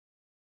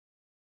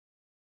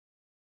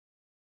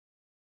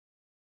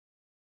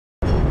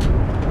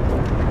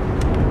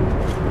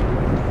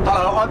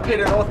I'm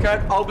Peter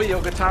Northcote. I'll be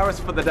your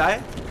guitarist for the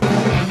day.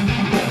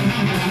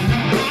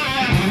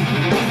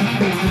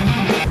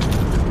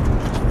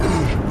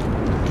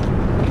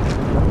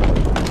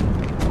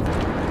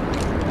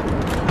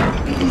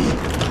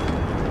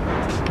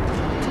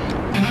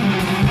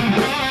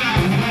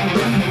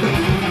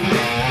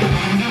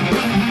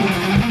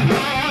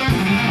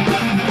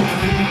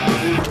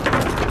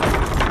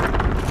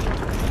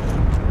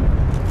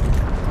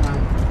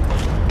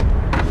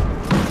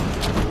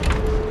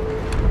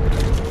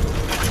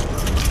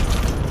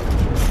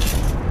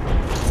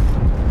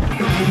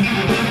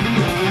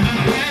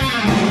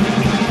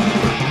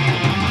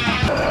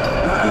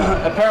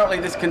 Apparently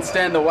this can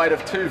stand the weight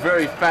of 2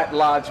 very fat,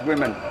 large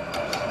women.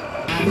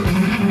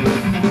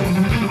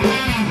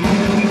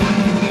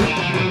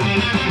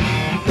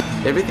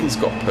 Everything's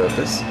got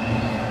purpose.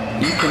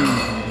 You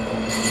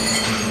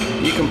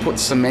can put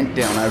cement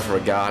down over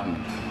a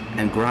garden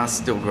and grass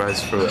still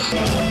grows through it.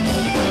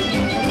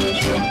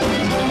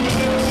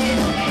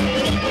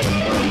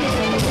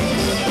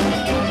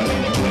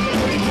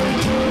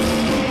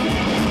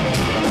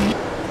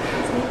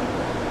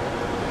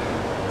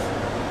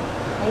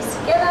 Nice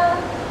together.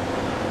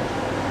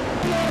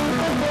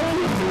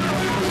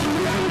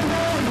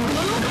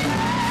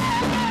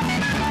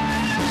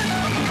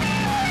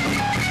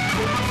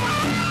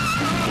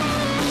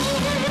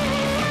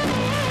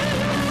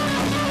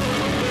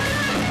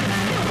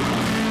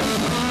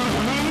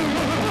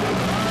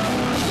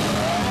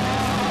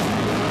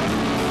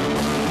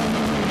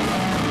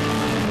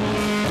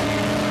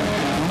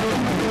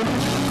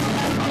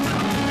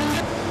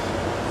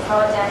 Slow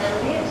it down a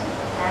little bit.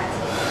 That's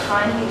it. Try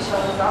and keep your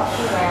shoulders off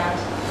the ground.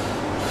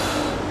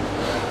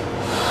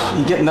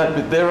 You getting that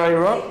bit there, are you,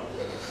 Rob?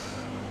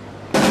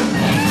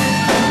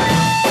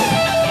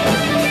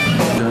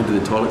 Going to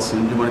the toilet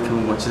soon. Do you want to come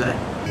and watch that?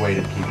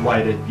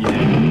 Weighted,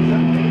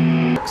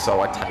 yeah.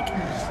 So I take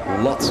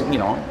lots, you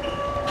know,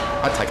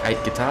 I take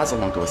 8 guitars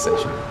along to a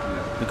session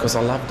because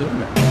I love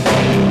doing it.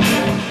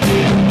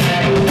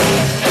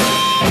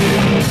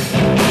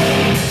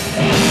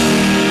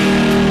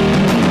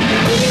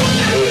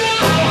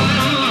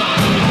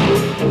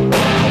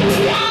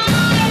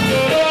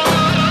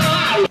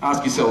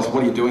 Ask yourselves,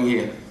 what are you doing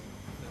here?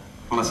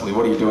 Honestly,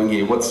 what are you doing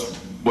here? What's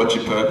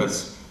your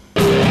purpose?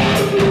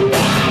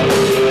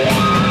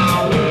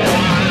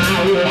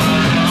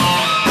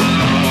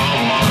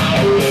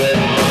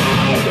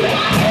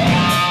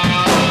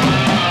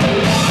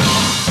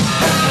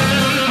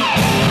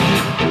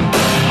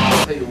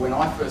 When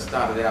I first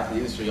started out in the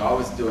industry, I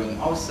was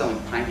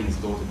selling paintings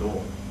door to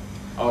door.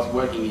 I was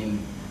working in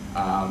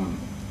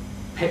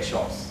pet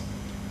shops.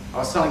 I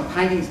was selling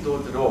paintings door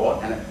to door,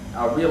 and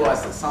I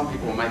realised that some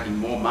people were making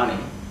more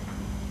money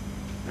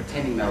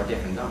pretending they were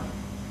deaf and dumb.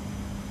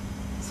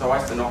 So I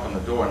used to knock on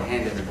the door and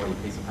hand everybody a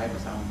piece of paper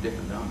saying, I'm deaf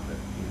and dumb, but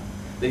you know,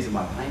 these are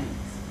my paintings.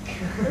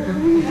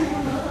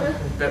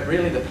 But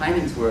really the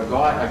paintings were a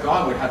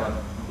guy would have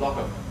a block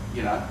of,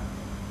 you know,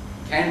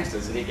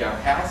 canvases, and he'd go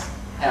house,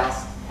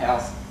 house,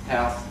 house,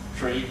 house,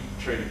 tree,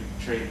 tree,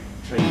 tree,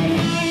 tree.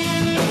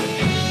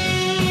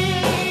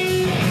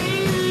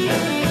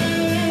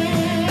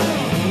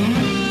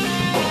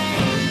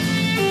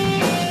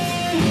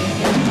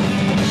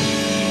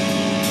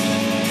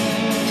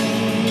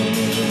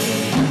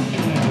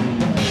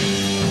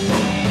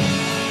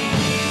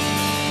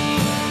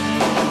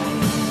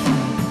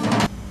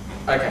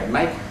 Okay,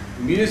 make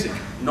music,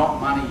 not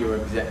money, your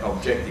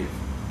objective.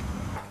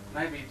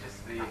 Maybe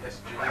just the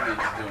SG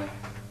needs doing.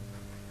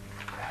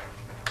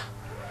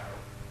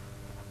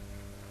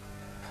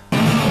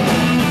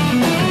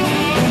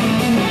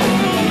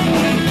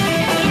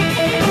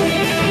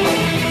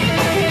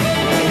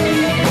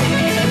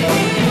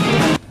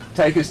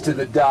 Take us to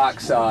the dark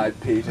side,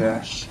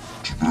 Peter.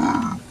 Today,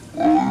 I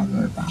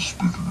will be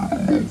speaking in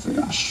a low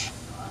voice.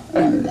 I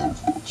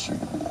love that song.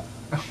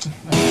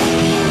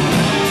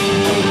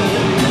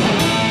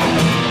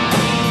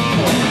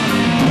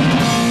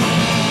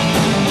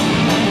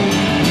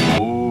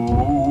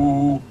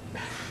 Oh,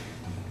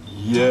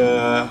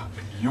 yeah,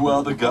 you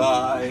are the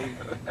guy.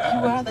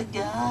 You are the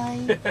guy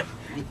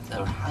with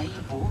the high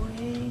voice.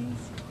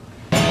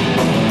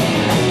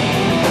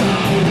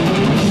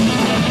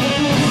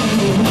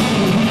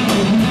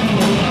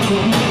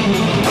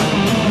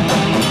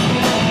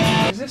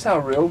 Is this how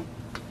real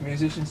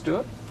musicians do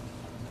it?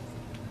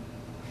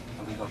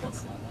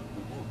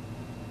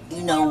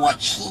 You know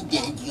what she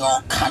did,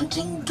 your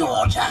cunting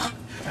daughter?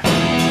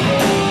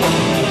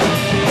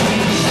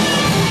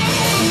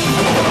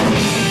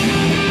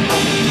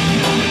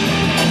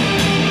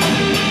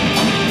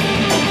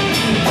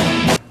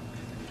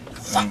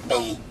 Fuck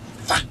me,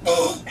 fuck me.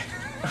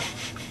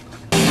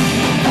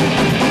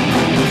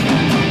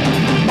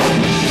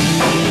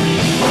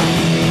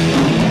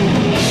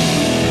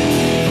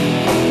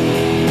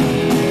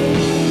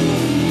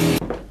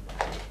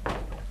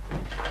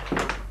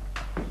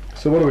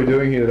 So what are we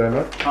doing here today,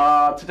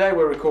 mate? Today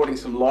we're recording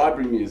some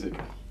library music.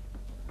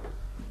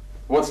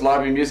 What's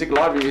library music?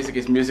 Library music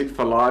is music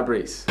for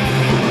libraries.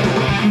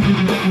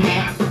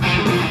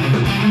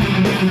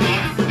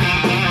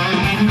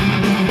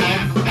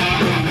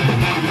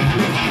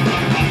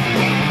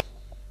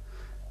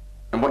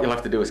 what you'll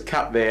have to do is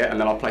cut there,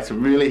 and then I'll play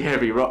some really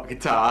heavy rock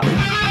guitar.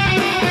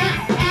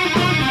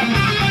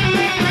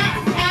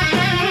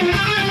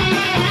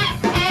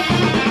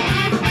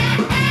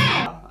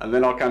 And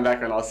then I'll come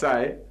back and I'll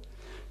say,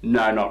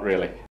 no, not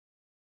really.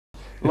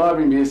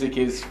 Library music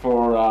is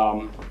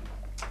for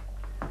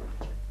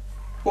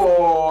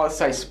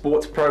say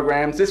sports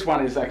programs. This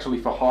one is actually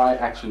for high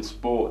action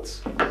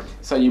sports.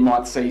 So you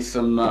might see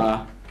some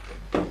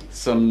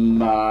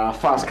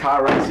fast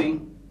car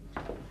racing,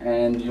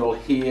 and you'll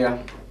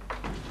hear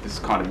this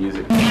kind of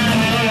music.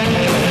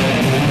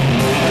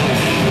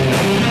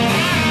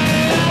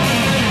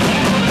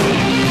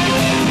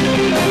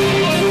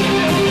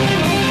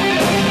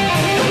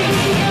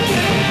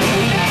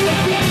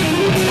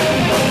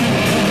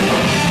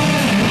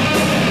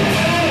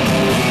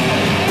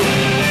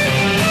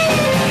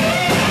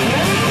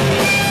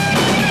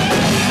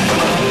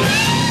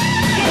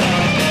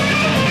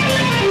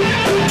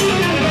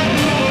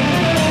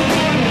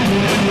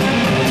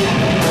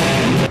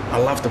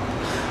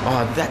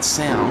 That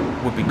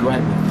sound would be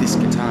great with this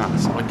guitar.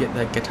 So I get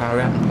that guitar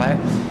out and play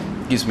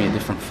it. Gives me a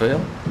different feel.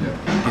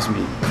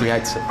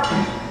 Creates it.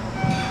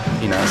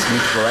 You know, some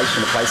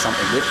inspiration to play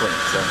something different.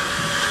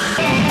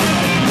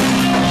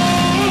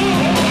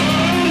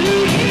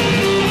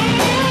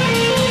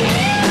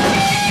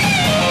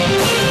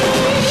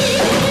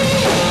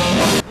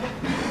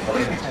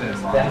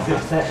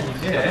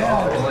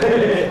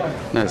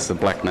 Notice the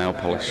black nail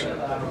polish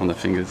on the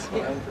fingers.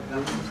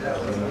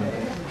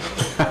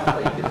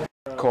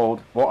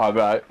 Called, what I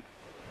wrote,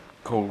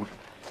 called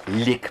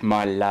Lick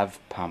My Love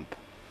Pump.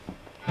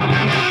 I'll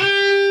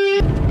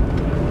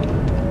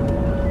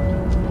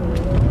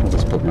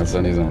just put my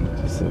sunnies on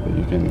just so that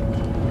you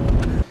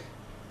can...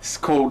 It's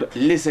called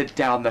Lizard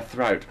Down the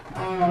Throat.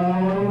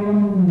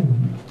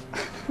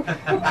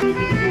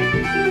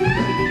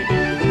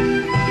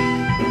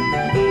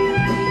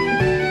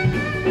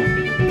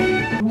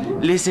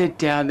 Lizard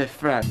down the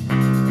throat.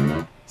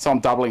 So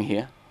I'm doubling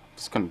here.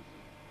 Just gonna...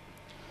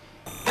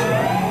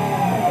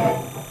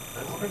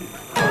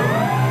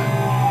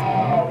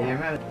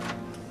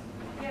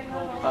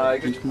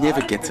 He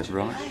never gets it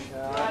right.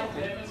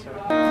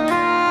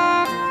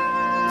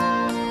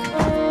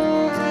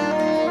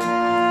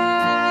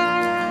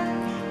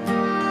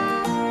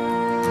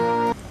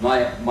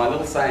 My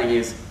little saying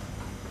is,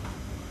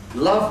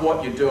 love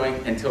what you're doing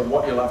until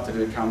what you love to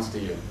do comes to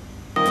you.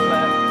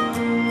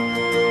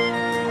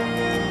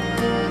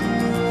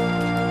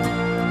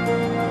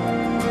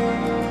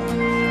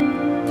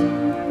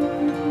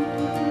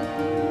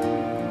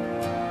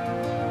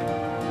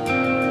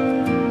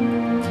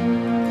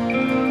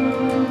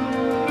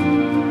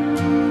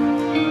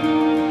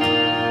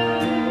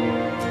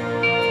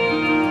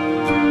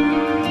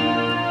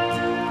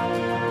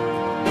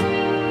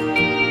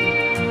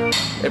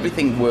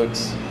 Everything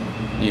works,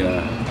 you know,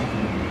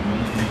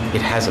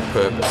 it has a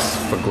purpose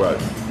for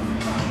growth.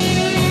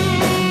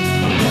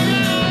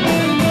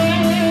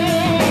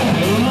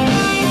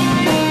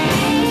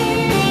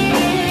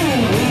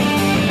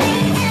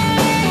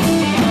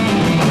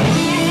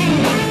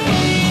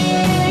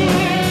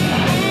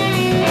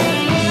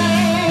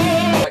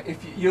 If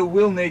you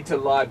will need to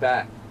lie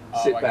back,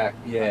 sit back,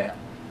 yeah. Okay.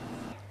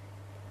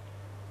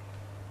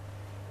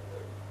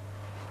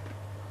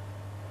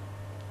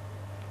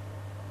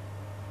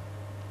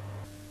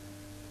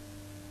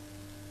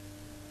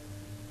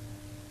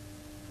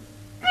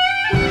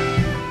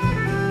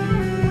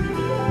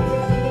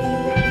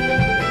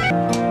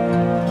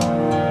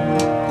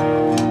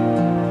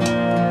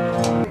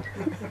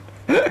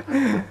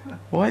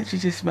 Why did you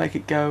just make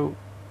it go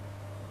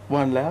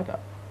one louder?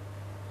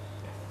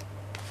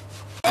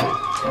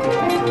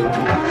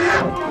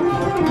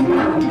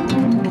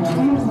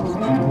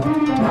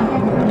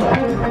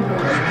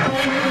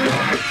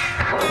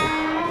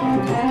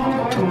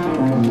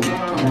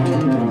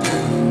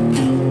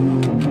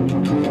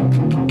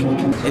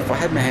 If I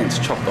had my hands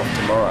chopped off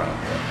tomorrow,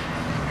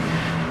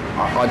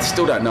 I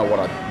still don't know what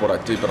I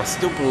do, but I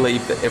still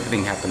believe that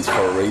everything happens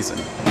for a reason.